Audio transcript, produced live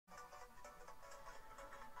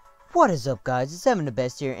What is up, guys? It's Evan the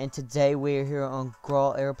Best here, and today we're here on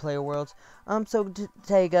Grawl Air Player Worlds. So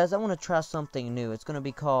today, guys, I want to try something new. It's gonna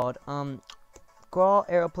be called Grawl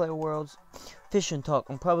Air Player Worlds Fish and Talk.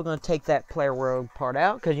 I'm probably gonna take that player world part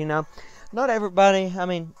out because not everybody. I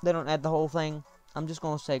mean, they don't add the whole thing. I'm just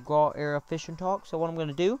gonna say Grawl Air Fish and Talk. So what I'm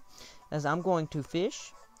gonna do is I'm going to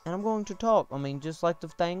fish and I'm going to talk. I mean, just like the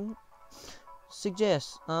thing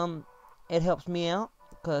suggests. It helps me out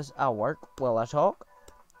because I work while I talk.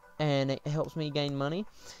 And it helps me gain money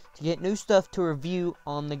to get new stuff to review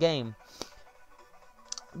on the game.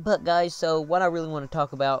 But guys, so what I really want to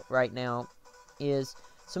talk about right now is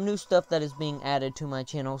some new stuff that is being added to my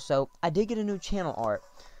channel. So I did get a new channel art.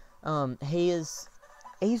 He's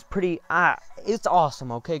pretty it's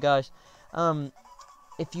awesome, okay guys.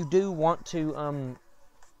 If you do want to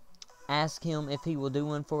ask him if he will do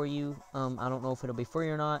one for you, I don't know if it'll be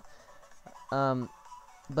free or not.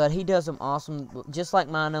 But he does them awesome, just like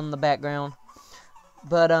mine on the background.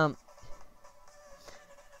 But,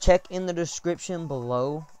 check in the description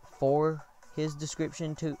below for his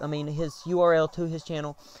description his URL to his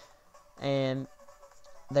channel. And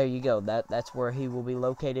there you go. That's where he will be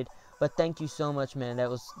located. But thank you so much, man.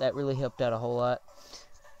 That really helped out a whole lot.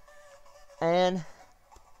 And,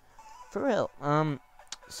 for real,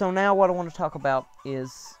 so now what I want to talk about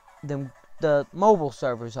is the mobile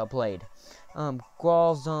servers I played.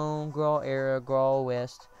 Grawl Zone, Grawl Era, Grawl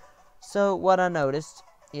West. So what I noticed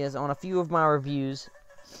is on a few of my reviews,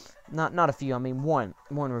 not a few, I mean one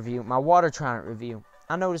review, my Water Trident review,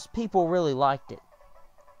 I noticed people really liked it.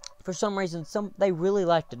 For some reason, they really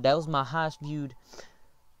liked it. That was my highest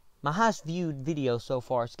viewed video so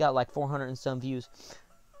far. It's got like 400 and some views.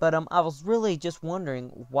 But I was really just wondering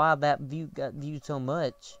why that view got viewed so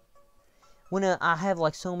much when I have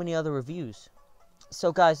like so many other reviews.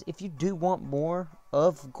 So guys, if you do want more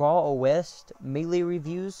of Grawl West melee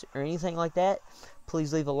reviews or anything like that,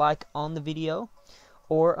 please leave a like on the video,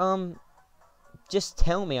 or just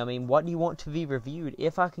tell me, I mean, what do you want to be reviewed?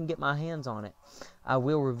 If I can get my hands on it, I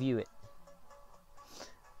will review it.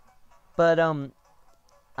 But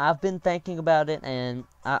I've been thinking about it, and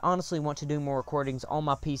I honestly want to do more recordings on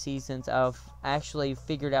my PC since I've actually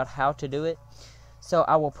figured out how to do it. So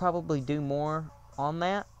I will probably do more on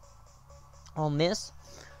this.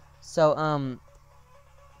 So,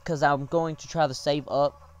 because I'm going to try to save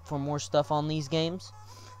up for more stuff on these games.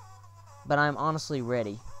 But I'm honestly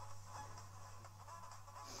ready.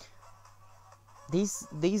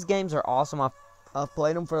 These games are awesome. I've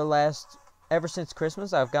played them for ever since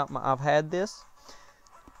Christmas. I've had this.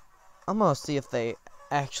 I'm gonna see if they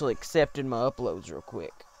actually accepted my uploads real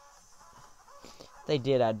quick. If they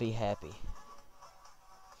did, I'd be happy.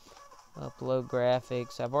 Upload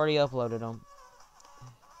graphics. I've already uploaded them.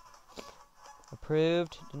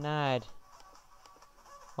 Approved. Denied.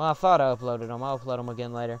 Well, I thought I uploaded them. I'll upload them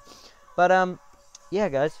again later. But, yeah,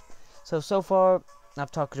 guys. So far,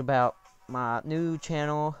 I've talked about my new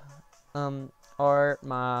channel, art,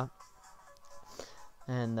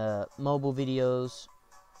 and mobile videos.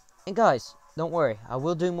 And, guys, don't worry. I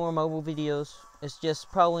will do more mobile videos. It's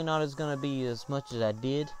just probably not gonna be as much as I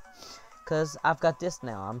did. Because I've got this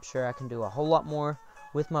now. I'm sure I can do a whole lot more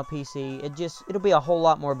with my PC. It'll be a whole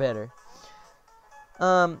lot more better.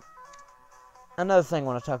 Another thing I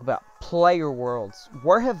want to talk about. Player Worlds.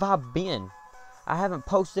 Where have I been? I haven't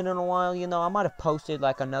posted in a while, I might have posted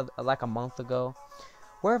like a month ago.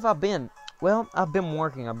 Where have I been? Well, I've been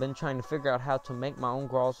working. I've been trying to figure out how to make my own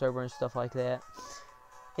Grawl server and stuff like that.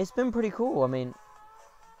 It's been pretty cool. I mean,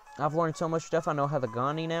 I've learned so much stuff. I know how to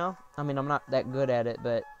Ghani now. I mean, I'm not that good at it,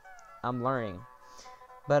 but I'm learning.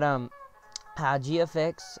 But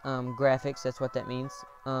GFX graphics, that's what that means.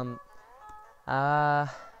 I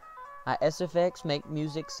SFX, make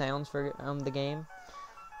music sounds for the game.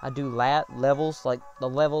 I do levels, like the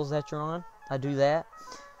levels that you're on. I do that.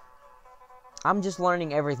 I'm just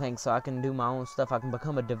learning everything so I can do my own stuff. I can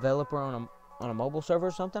become a developer on a mobile server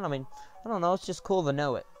or something. I mean, I don't know. It's just cool to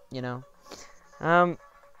know it,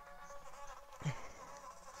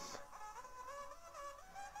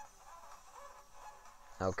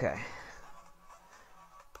 Okay.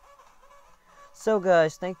 So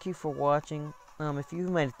guys, thank you for watching. If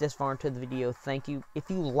you've made it this far into the video, thank you. If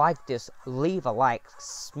you like this, leave a like.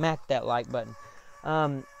 Smack that like button.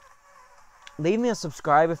 Leave me a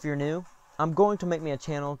subscribe if you're new. I'm going to make me a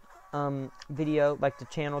channel video, like the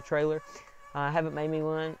channel trailer. I haven't made me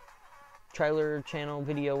one. Trailer, channel,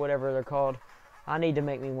 video, whatever they're called. I need to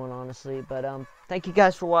make me one, honestly. But thank you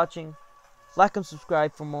guys for watching. Like and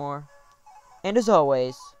subscribe for more. And as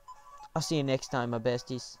always, I'll see you next time, my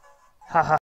besties. Haha.